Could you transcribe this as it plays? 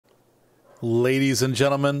Ladies and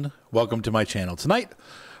gentlemen, welcome to my channel. Tonight,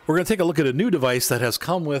 we're going to take a look at a new device that has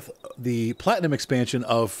come with the Platinum expansion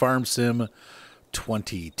of Farm Sim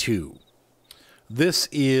 22. This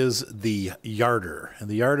is the Yarder, and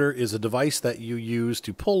the Yarder is a device that you use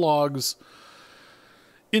to pull logs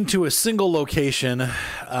into a single location.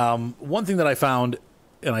 One thing that I found,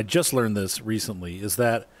 and I just learned this recently, is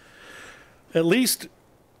that at least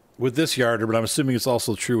with this Yarder, but I'm assuming it's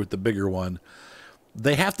also true with the bigger one,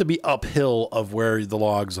 they have to be uphill of where the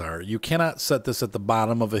logs are. You cannot set this at the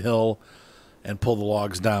bottom of a hill and pull the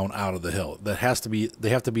logs down out of the hill. It has to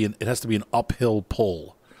be an uphill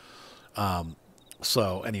pull.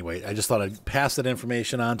 So anyway, I just thought I'd pass that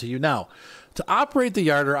information on to you. Now, to operate the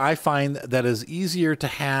Yarder, I find that it's easier to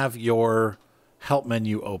have your help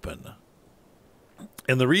menu open.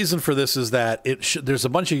 And the reason for this is that there's a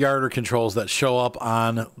bunch of Yarder controls that show up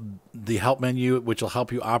on the help menu, which will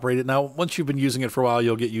help you operate it. Now, once you've been using it for a while,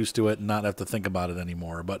 you'll get used to it and not have to think about it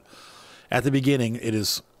anymore. But at the beginning, it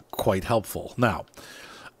is quite helpful. Now,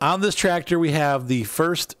 on this tractor, we have the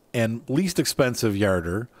first and least expensive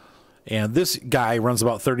Yarder, and this guy runs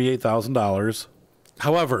about $38,000.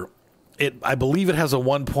 However, I believe it has a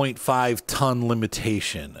 1.5 ton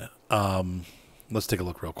limitation. Let's take a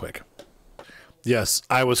look real quick. Yes,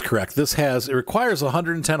 I was correct. It requires a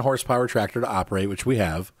 110 horsepower tractor to operate, which we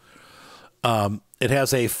have. It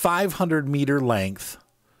has a 500 meter length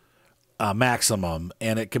maximum,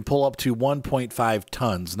 and it can pull up to 1.5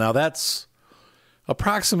 tons. Now that's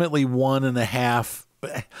approximately 1.5.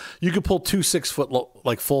 You could pull two 6-foot,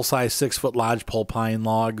 like full size 6-foot lodgepole pine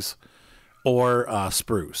logs, or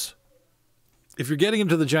spruce. If you're getting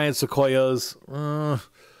into the giant sequoias,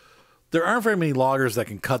 there aren't very many loggers that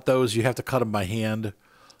can cut those. You have to cut them by hand.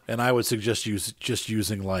 And I would suggest just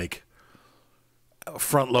using like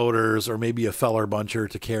front loaders or maybe a feller buncher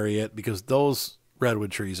to carry it, because those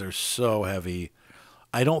redwood trees are so heavy.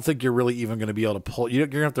 I don't think you're really even going to be able to pull. You're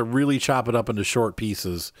going to have to really chop it up into short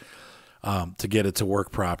pieces to get it to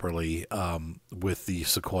work properly with the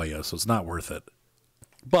sequoia. So it's not worth it.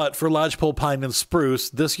 But for lodgepole pine and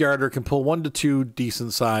spruce, this Yarder can pull 1 to 2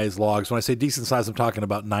 decent sized logs. When I say decent size, I'm talking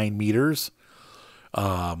about 9 meters.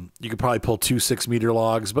 You could probably pull 2 6-meter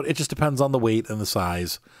logs, but it just depends on the weight and the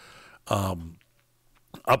size.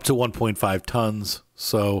 Up to 1.5 tons.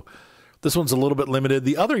 So this one's a little bit limited.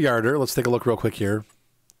 The other Yarder, let's take a look real quick here,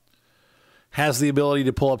 has the ability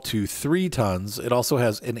to pull up to 3 tons. It also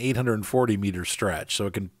has an 840 meter stretch, so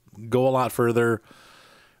it can go a lot further.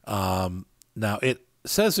 Now, it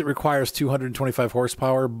says it requires 225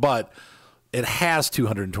 horsepower, but it has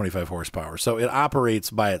 225 horsepower, so it operates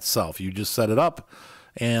by itself. You just set it up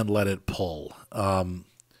and let it pull.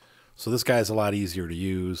 So this guy's a lot easier to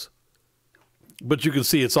use. But you can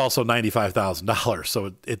see it's also $95,000,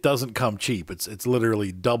 so it doesn't come cheap. It's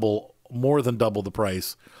literally more than double the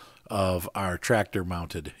price of our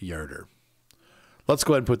tractor-mounted Yarder. Let's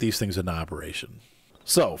go ahead and put these things into operation.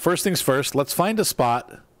 So first things first, let's find a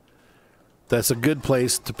spot that's a good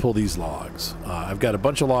place to pull these logs. I've got a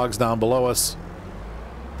bunch of logs down below us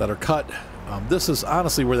that are cut. This is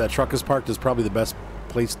honestly where that truck is parked, is probably the best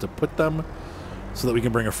place to put them, so that we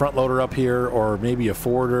can bring a front loader up here or maybe a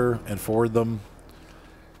forwarder and forward them.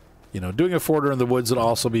 You know, doing a forwarder in the woods would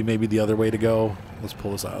also be maybe the other way to go. Let's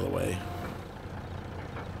pull this out of the way.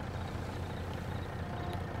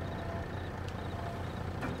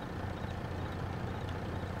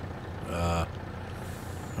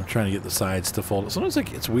 I'm trying to get the sides to fold up. Sometimes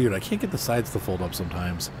it's weird. I can't get the sides to fold up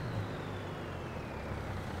sometimes.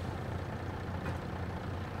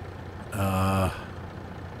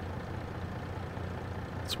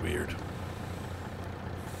 It's weird.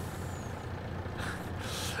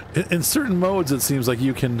 In certain modes, it seems like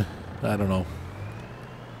you can, I don't know.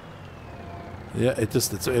 Yeah,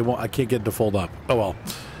 it won't, I can't get it to fold up. Oh well.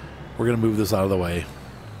 We're going to move this out of the way.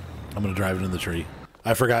 I'm going to drive it in the tree.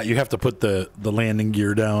 I forgot you have to put the landing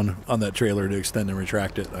gear down on that trailer to extend and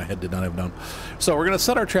retract it. I did not have known. So we're going to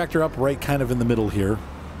set our tractor up right kind of in the middle here.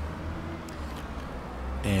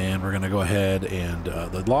 And we're going to go ahead and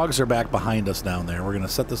the logs are back behind us down there. We're going to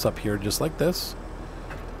set this up here just like this.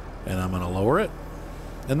 And I'm going to lower it.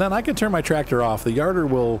 And then I can turn my tractor off. The Yarder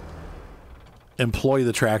will employ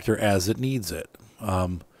the tractor as it needs it.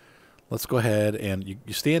 Let's go ahead and you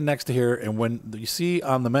stand next to here. And when you see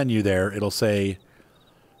on the menu there, it'll say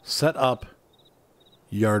set up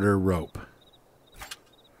Yarder rope.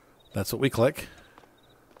 That's what we click.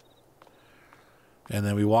 And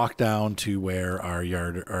then we walk down to where our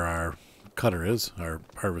Yarder, or our cutter is, our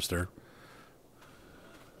harvester.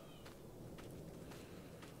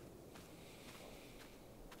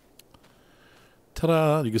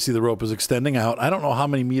 Ta-da! You can see the rope is extending out. I don't know how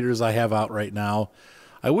many meters I have out right now.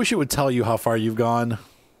 I wish it would tell you how far you've gone.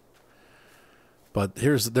 But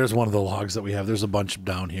there's one of the logs that we have. There's a bunch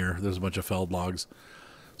down here. There's a bunch of felled logs.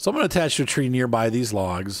 So I'm going to attach to a tree nearby these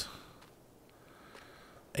logs.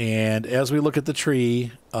 And as we look at the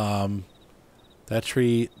tree, that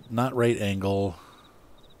tree, not right angle.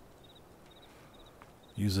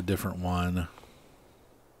 Use a different one.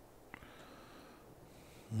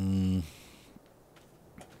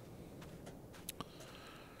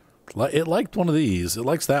 It liked one of these. It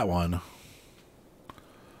likes that one.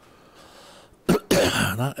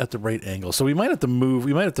 Not at the right angle. So we might have to move.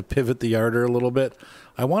 We might have to pivot the yarder a little bit.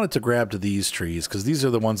 I wanted to grab to these trees because these are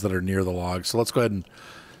the ones that are near the log. So let's go ahead and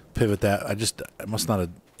pivot that. I must not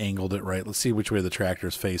have angled it right. Let's see which way the tractor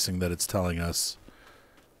is facing that it's telling us.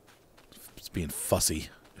 It's being fussy.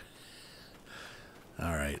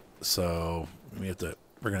 All right. So we're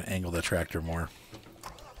going to angle the tractor more.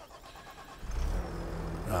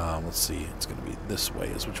 Let's see. It's going to be this way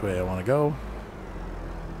is which way I want to go.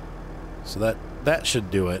 So that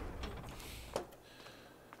should do it.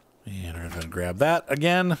 And we're going to grab that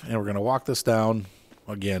again, and we're going to walk this down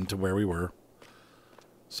again to where we were.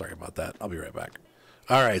 Sorry about that. I'll be right back.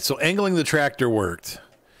 All right, so angling the tractor worked.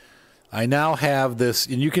 I now have this,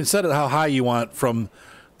 and you can set it how high you want. From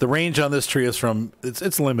the range on this tree is from,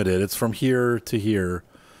 it's limited. It's from here to here.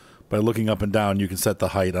 By looking up and down, you can set the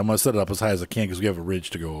height. I'm going to set it up as high as I can because we have a ridge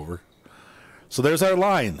to go over. So there's our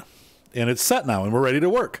line, and it's set now, and we're ready to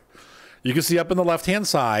work. You can see up in the left-hand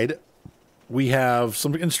side, we have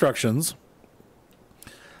some instructions.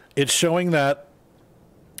 It's showing that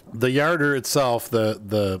the yarder itself,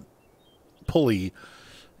 the pulley,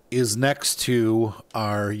 is next to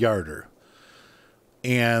our yarder.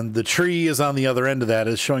 And the tree is on the other end of that.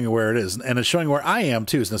 It's showing you where it is. And it's showing where I am,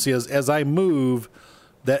 too. So see, as I move,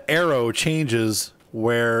 that arrow changes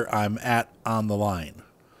where I'm at on the line.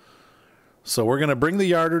 So we're going to bring the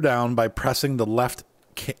yarder down by pressing the left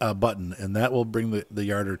button, and that will bring the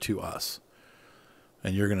yarder to us.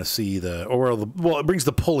 And you're going to see it brings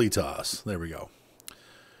the pulley to us. There we go.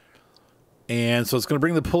 And so it's going to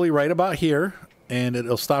bring the pulley right about here, and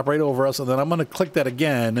it'll stop right over us. And then I'm going to click that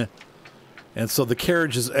again. And so the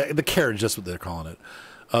carriage, that's what they're calling it.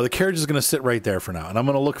 The carriage is going to sit right there for now. And I'm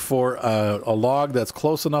going to look for a log that's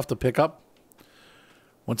close enough to pick up.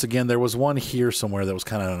 Once again, there was one here somewhere that was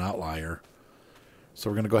kind of an outlier. So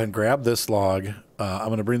we're going to go ahead and grab this log. I'm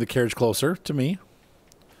going to bring the carriage closer to me.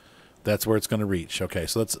 That's where it's going to reach. Okay,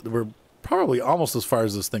 so we're probably almost as far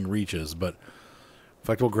as this thing reaches. But in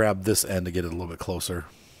fact, we'll grab this end to get it a little bit closer.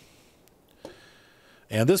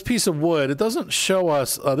 And this piece of wood, it doesn't show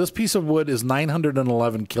us, this piece of wood is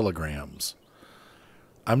 911 kilograms.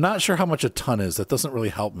 I'm not sure how much a ton is. That doesn't really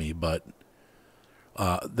help me, but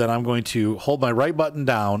then I'm going to hold my right button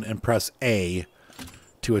down and press A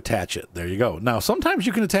to attach it. There you go. Now, sometimes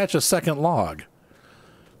you can attach a second log,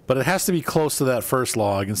 but it has to be close to that first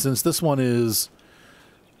log. And since this one is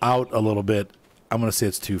out a little bit, I'm going to say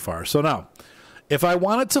it's too far. So now, if I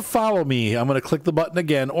want it to follow me, I'm going to click the button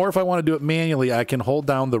again, or if I want to do it manually, I can hold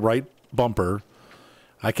down the right bumper.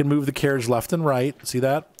 I can move the carriage left and right. See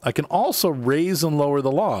that? I can also raise and lower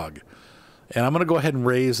the log. And I'm going to go ahead and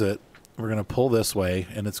raise it. We're going to pull this way,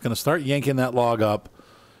 and it's going to start yanking that log up,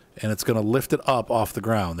 and it's going to lift it up off the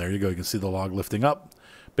ground. There you go. You can see the log lifting up.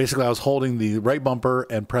 Basically, I was holding the right bumper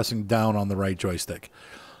and pressing down on the right joystick.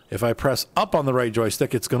 If I press up on the right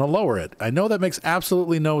joystick, it's going to lower it. I know that makes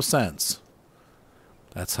absolutely no sense.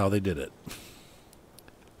 That's how they did it.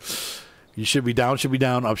 You should be down,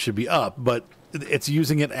 up should be up, but it's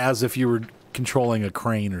using it as if you were controlling a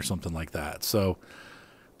crane or something like that. So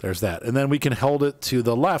there's that. And then we can hold it to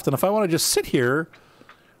the left. And if I want to just sit here,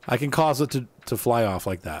 I can cause it to fly off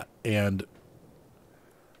like that. And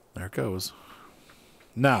there it goes.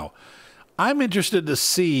 Now, I'm interested to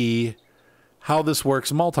see how this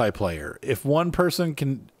works multiplayer. If one person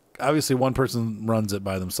can, obviously one person runs it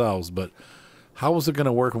by themselves, but how is it going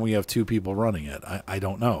to work when we have two people running it? I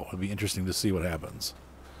don't know. It'd be interesting to see what happens.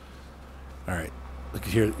 All right. Look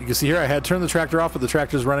here. You can see here I had turned the tractor off, but the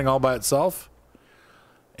tractor's running all by itself.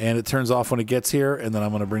 And it turns off when it gets here, and then I'm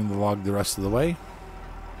going to bring the log the rest of the way.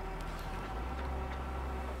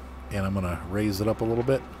 And I'm going to raise it up a little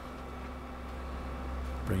bit.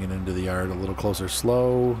 Bring it into the yard a little closer,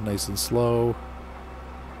 slow, nice and slow.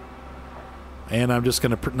 And I'm just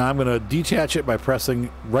going to, now I'm going to detach it by pressing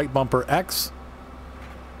right bumper X.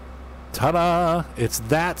 Ta-da! It's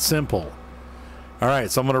that simple. All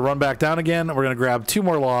right, so I'm going to run back down again. We're going to grab two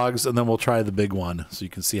more logs, and then we'll try the big one so you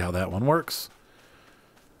can see how that one works.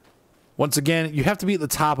 Once again, you have to be at the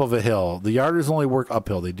top of a hill. The yarders only work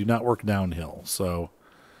uphill. They do not work downhill. So,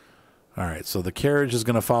 all right. So the carriage is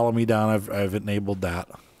going to follow me down. I've enabled that.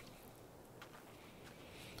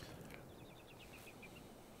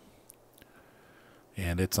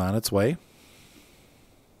 And it's on its way.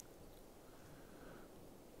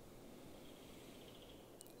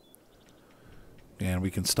 And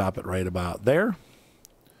we can stop it right about there.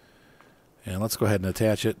 And let's go ahead and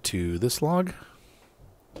attach it to this log.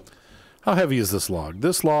 How heavy is this log?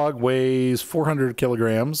 This log weighs 400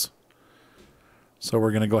 kilograms. So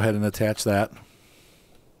we're going to go ahead and attach that.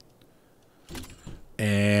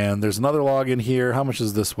 And there's another log in here. How much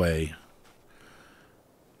does this weigh?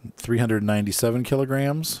 397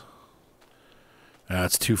 kilograms.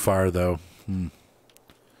 That's too far, though.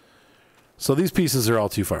 So these pieces are all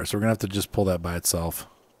too far. So we're going to have to just pull that by itself.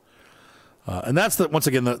 And that's the, once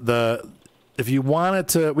again, if you wanted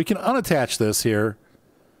to, we can unattach this here.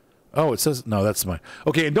 Oh, it says, no, that's mine.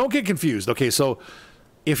 Okay, and don't get confused. Okay, so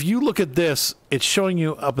if you look at this, it's showing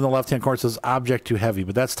you up in the left-hand corner, it says object too heavy,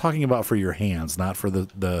 but that's talking about for your hands, not for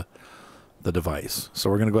the device. So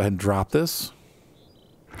we're going to go ahead and drop this.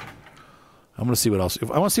 I'm going to see what else. I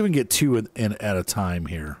want to see if we can get two in at a time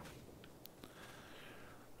here.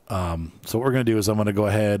 So what we're going to do is I'm going to go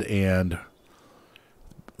ahead and,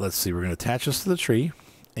 let's see, we're going to attach this to the tree,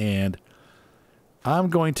 and I'm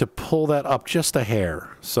going to pull that up just a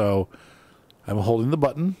hair. So I'm holding the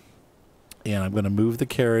button, and I'm going to move the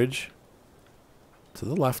carriage to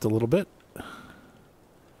the left a little bit.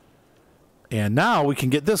 And now we can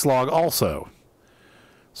get this log also.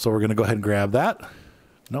 So we're going to go ahead and grab that.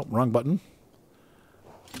 Nope, wrong button.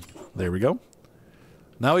 There we go.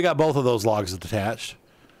 Now we got both of those logs attached.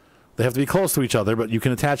 They have to be close to each other, but you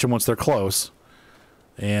can attach them once they're close.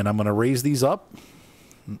 And I'm going to raise these up.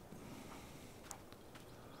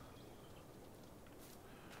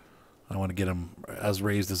 I want to get them as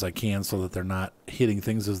raised as I can so that they're not hitting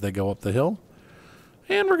things as they go up the hill.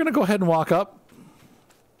 And we're going to go ahead and walk up.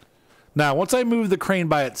 Now, once I move the crane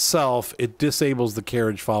by itself, it disables the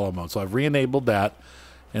carriage follow mode. So I've re-enabled that.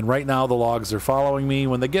 And right now the logs are following me.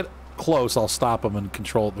 When they get close, I'll stop them and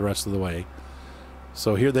control it the rest of the way.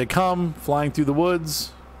 So here they come, flying through the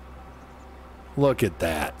woods. Look at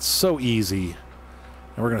that. So easy.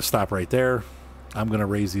 And we're going to stop right there. I'm going to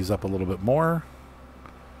raise these up a little bit more.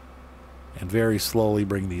 And very slowly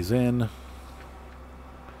bring these in.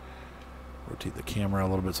 Rotate the camera a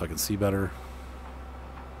little bit so I can see better.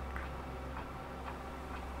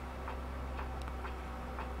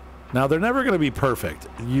 Now, they're never going to be perfect.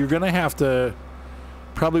 You're going to have to,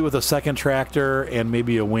 probably with a second tractor and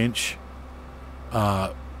maybe a winch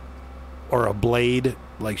or a blade,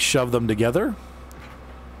 like shove them together.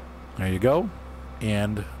 There you go.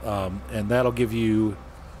 And that'll give you,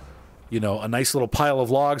 you know, a nice little pile of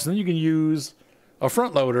logs. And then you can use a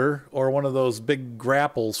front loader or one of those big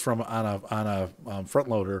grapples from on a front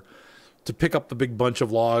loader to pick up the big bunch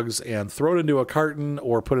of logs and throw it into a carton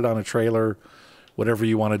or put it on a trailer, whatever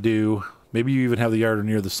you want to do. Maybe you even have the yarder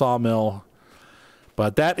near the sawmill.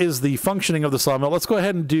 But that is the functioning of the sawmill. Let's go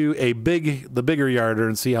ahead and do the bigger yarder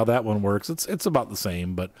and see how that one works. It's about the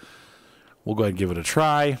same, but we'll go ahead and give it a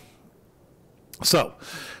try. So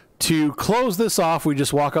to close this off, we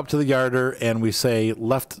just walk up to the yarder and we say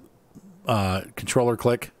left controller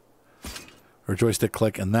click or joystick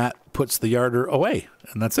click, and that puts the yarder away.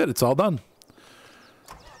 And that's it. It's all done.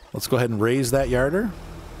 Let's go ahead and raise that yarder.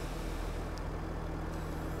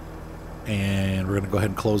 And we're going to go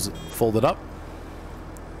ahead and close it, fold it up.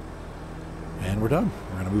 And we're done.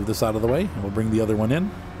 We're going to move this out of the way, and we'll bring the other one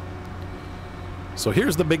in. So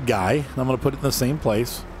here's the big guy. I'm going to put it in the same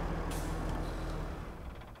place.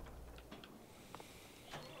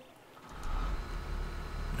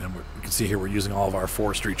 And you can see here we're using all of our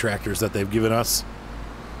forestry tractors that they've given us.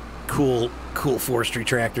 Cool forestry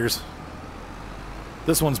tractors.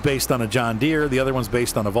 This one's based on a John Deere. The other one's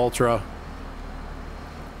based on a Valtra.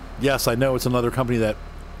 Yes, I know it's another company that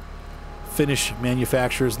Finnish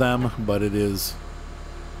manufactures them, but it is.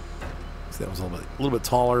 See, that was a little bit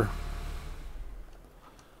taller.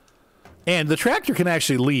 And the tractor can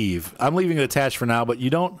actually leave. I'm leaving it attached for now, but you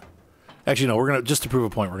don't. Actually, no. We're gonna, just to prove a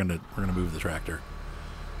point, we're gonna move the tractor.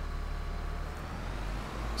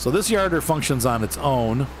 So this yarder functions on its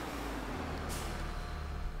own.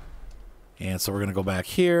 And so we're gonna go back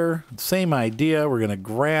here. Same idea. We're gonna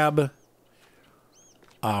grab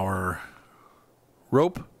our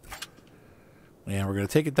rope. And we're going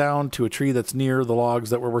to take it down to a tree that's near the logs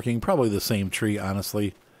that we're working. Probably the same tree,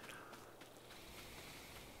 honestly.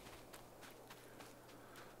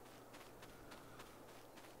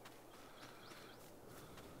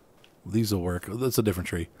 These will work. That's a different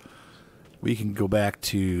tree. We can go back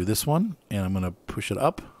to this one, and I'm going to push it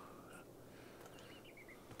up.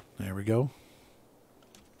 There we go.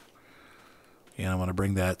 And I'm going to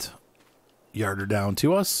bring that yarder down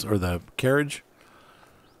to us, or the carriage.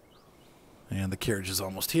 And the carriage is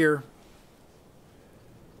almost here.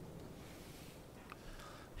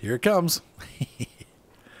 Here it comes.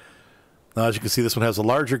 Now, as you can see, this one has a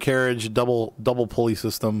larger carriage, double pulley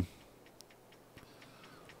system.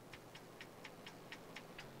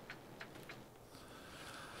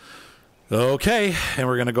 Okay, and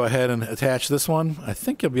we're going to go ahead and attach this one. I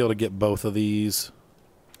think you'll be able to get both of these.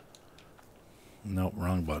 Nope,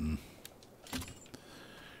 wrong button.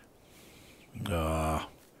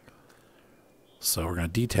 So we're going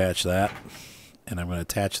to detach that, and I'm going to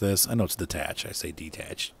attach this. I know it's detach. I say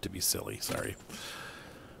detach to be silly. Sorry.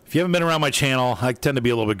 If you haven't been around my channel, I tend to be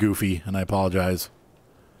a little bit goofy, and I apologize.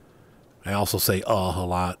 I also say a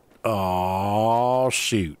lot. Oh,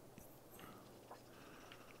 shoot.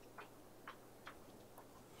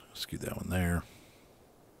 Scoot that one there.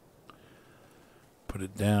 Put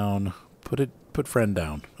it down. Put friend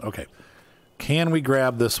down. Okay. Can we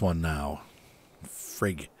grab this one now?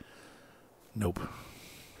 Frig. Nope.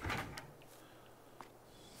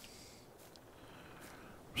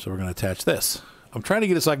 So we're going to attach this. I'm trying to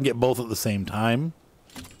get it so I can get both at the same time.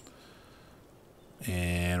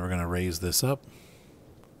 And we're going to raise this up.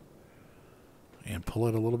 And pull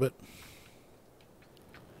it a little bit.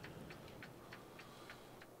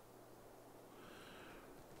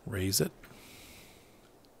 Raise it.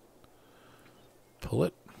 Pull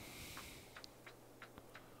it.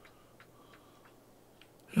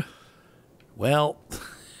 Well,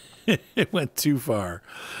 it went too far.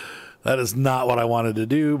 That is not what I wanted to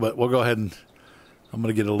do, but we'll go ahead and I'm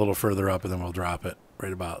going to get it a little further up, and then we'll drop it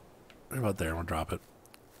right about there. We'll drop it.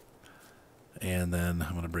 And then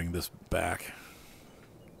I'm going to bring this back.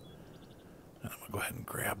 And I'm going to go ahead and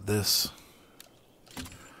grab this.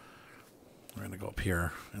 We're going to go up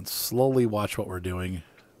here and slowly watch what we're doing.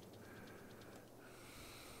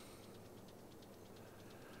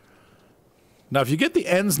 Now, if you get the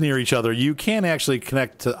ends near each other, you can actually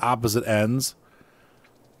connect to opposite ends,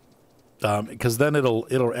 because then it'll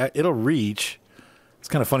reach. It's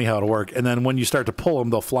kind of funny how it'll work. And then when you start to pull them,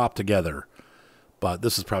 they'll flop together. But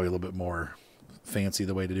this is probably a little bit more fancy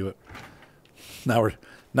the way to do it. Now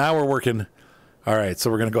we're working. All right, so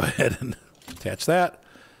we're going to go ahead and attach that.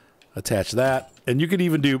 Attach that. And you could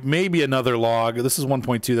even do maybe another log. This is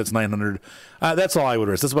 1.2. That's 900. That's all I would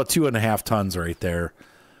risk. That's about 2.5 tons right there.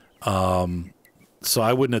 So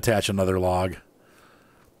I wouldn't attach another log.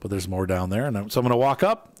 But there's more down there. And so I'm going to walk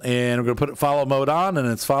up, and we're going to put follow mode on, and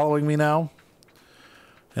it's following me now.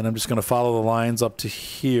 And I'm just going to follow the lines up to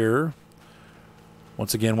here.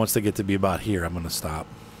 Once again, once they get to be about here, I'm going to stop.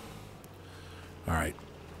 All right.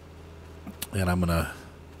 And I'm going to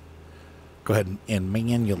go ahead and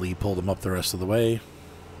manually pull them up the rest of the way.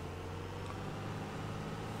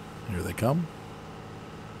 Here they come.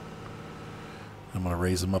 I'm going to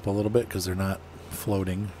raise them up a little bit because they're not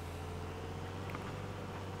floating.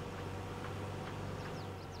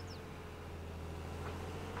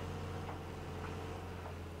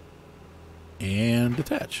 And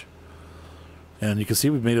detach. And you can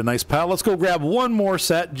see we've made a nice pile. Let's go grab one more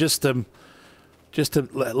set just to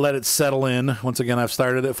let it settle in. Once again, I've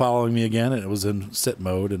started it following me again. It was in sit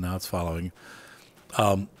mode, and now it's following.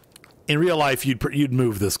 In real life, you'd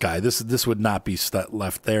move this guy. This would not be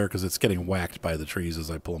left there because it's getting whacked by the trees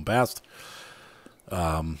as I pull them past.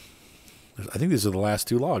 I think these are the last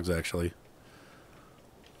two logs, actually.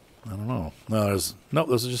 I don't know. No,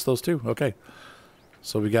 those are just those two. Okay.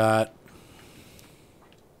 So we got...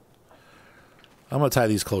 I'm going to tie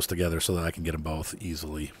these close together so that I can get them both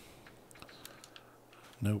easily.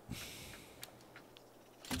 Nope.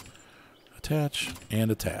 Attach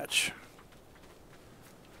and attach.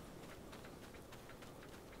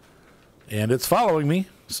 And it's following me,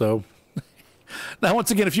 so... Now,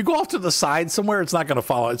 once again, if you go off to the side somewhere, it's not going to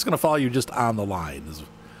follow. It's going to follow you just on the line,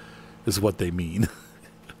 is what they mean.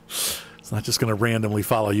 It's not just going to randomly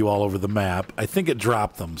follow you all over the map. I think it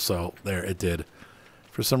dropped them, so there, it did.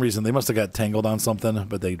 For some reason, they must have got tangled on something,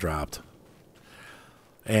 but they dropped.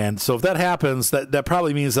 And so if that happens, that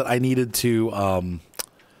probably means that I needed to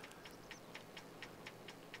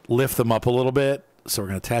lift them up a little bit. So we're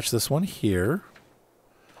going to attach this one here.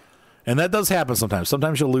 And that does happen sometimes.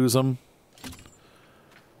 Sometimes you'll lose them.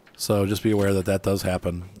 So just be aware that does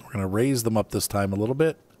happen. We're going to raise them up this time a little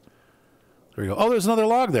bit. There we go. Oh, there's another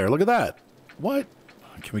log there. Look at that. What?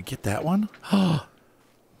 Can we get that one?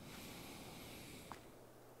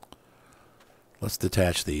 Let's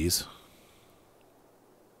detach these.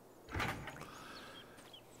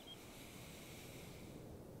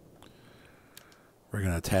 We're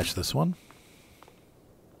going to attach this one.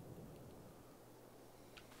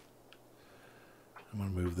 I'm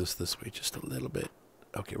going to move this way just a little bit.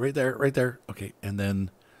 Okay, right there, right there. Okay, and then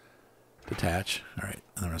detach. All right,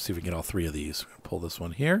 and I'm going to see if we can get all three of these. We're going to pull this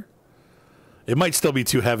one here. It might still be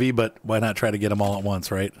too heavy, but why not try to get them all at once,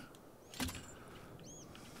 right?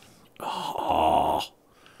 Oh.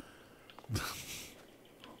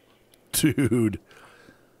 Dude.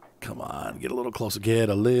 Come on, get a little closer. Get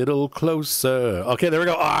a little closer. Okay, there we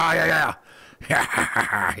go. Ah, yeah,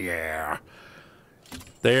 yeah. Yeah.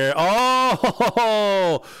 There.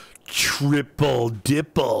 Oh, triple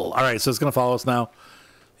dipple. All right, so it's going to follow us now.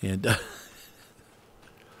 And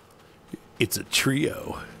it's a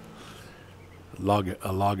trio. A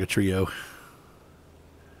log trio.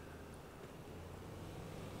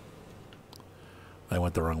 I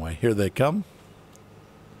went the wrong way. Here they come.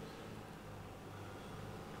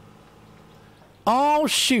 Oh,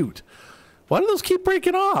 shoot. Why do those keep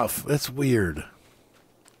breaking off? That's weird.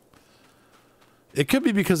 It could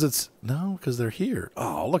be because it's... No, because they're here.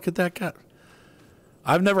 Oh, look at that guy.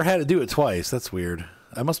 I've never had to do it twice. That's weird.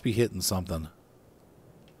 I must be hitting something.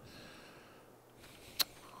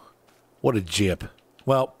 What a jip.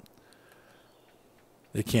 Well,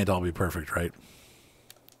 it can't all be perfect, right?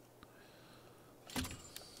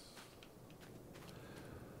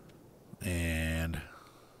 And...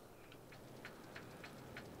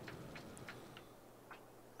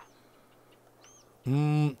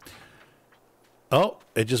 Oh,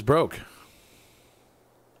 it just broke.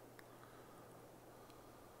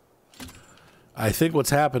 I think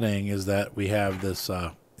what's happening is that we have this,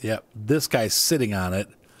 this guy sitting on it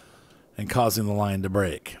and causing the line to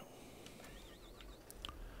break.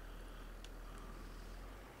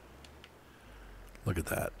 Look at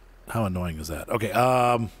that. How annoying is that? Okay,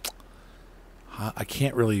 I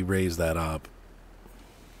can't really raise that up.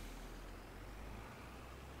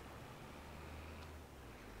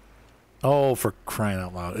 Oh, for crying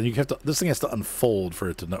out loud! And you have to. This thing has to unfold for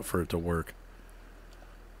it to work.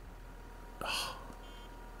 Oh.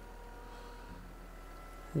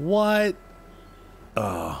 What?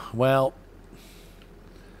 Oh, well.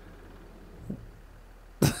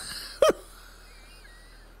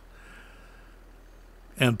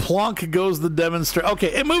 And plonk goes the demonstrator.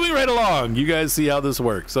 Okay, and moving right along. You guys see how this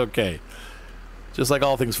works. Okay. Just like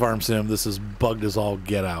all things Farm Sim, this is bugged as all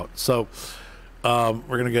get out. So, we're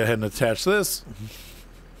going to go ahead and attach this.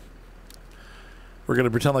 We're going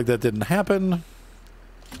to pretend like that didn't happen.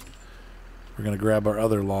 We're going to grab our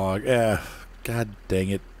other log. God dang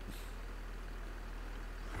it.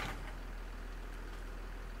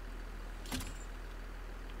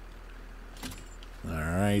 All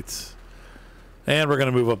right. And we're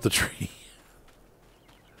going to move up the tree.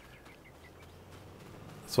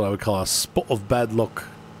 That's what I would call a spot of bad luck.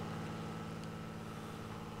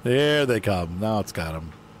 There they come. Now it's got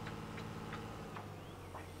them.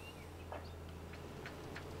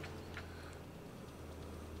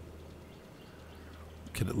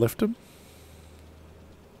 Can it lift them?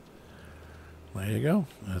 There you go.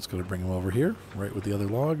 That's going to bring them over here, right with the other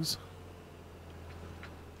logs.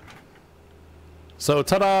 So,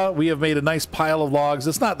 ta-da! We have made a nice pile of logs.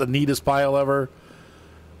 It's not the neatest pile ever,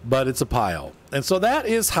 but it's a pile. And so that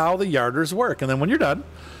is how the yarders work. And then when you're done,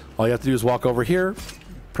 all you have to do is walk over here,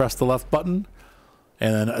 press the left button,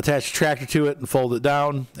 and then attach a tractor to it and fold it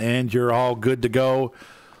down, and you're all good to go.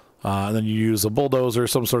 And then you use a bulldozer or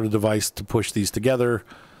some sort of device to push these together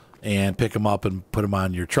and pick them up and put them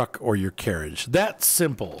on your truck or your carriage. That's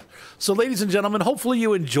simple. So, ladies and gentlemen, hopefully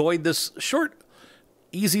you enjoyed this short,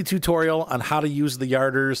 easy tutorial on how to use the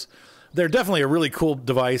yarders. They're definitely a really cool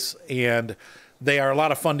device, and they are a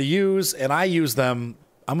lot of fun to use, and I use them.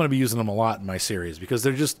 I'm going to be using them a lot in my series because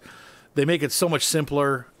they make it so much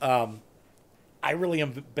simpler. I really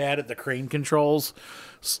am bad at the crane controls,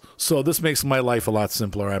 so this makes my life a lot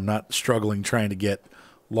simpler. I'm not struggling trying to get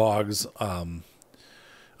logs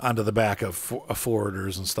onto the back of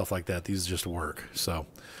forwarders and stuff like that. These just work. So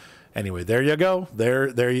anyway, there you go. There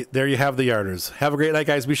you have the yarders. Have a great night,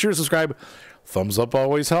 guys. Be sure to subscribe. Thumbs up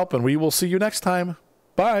always help, and we will see you next time.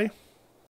 Bye.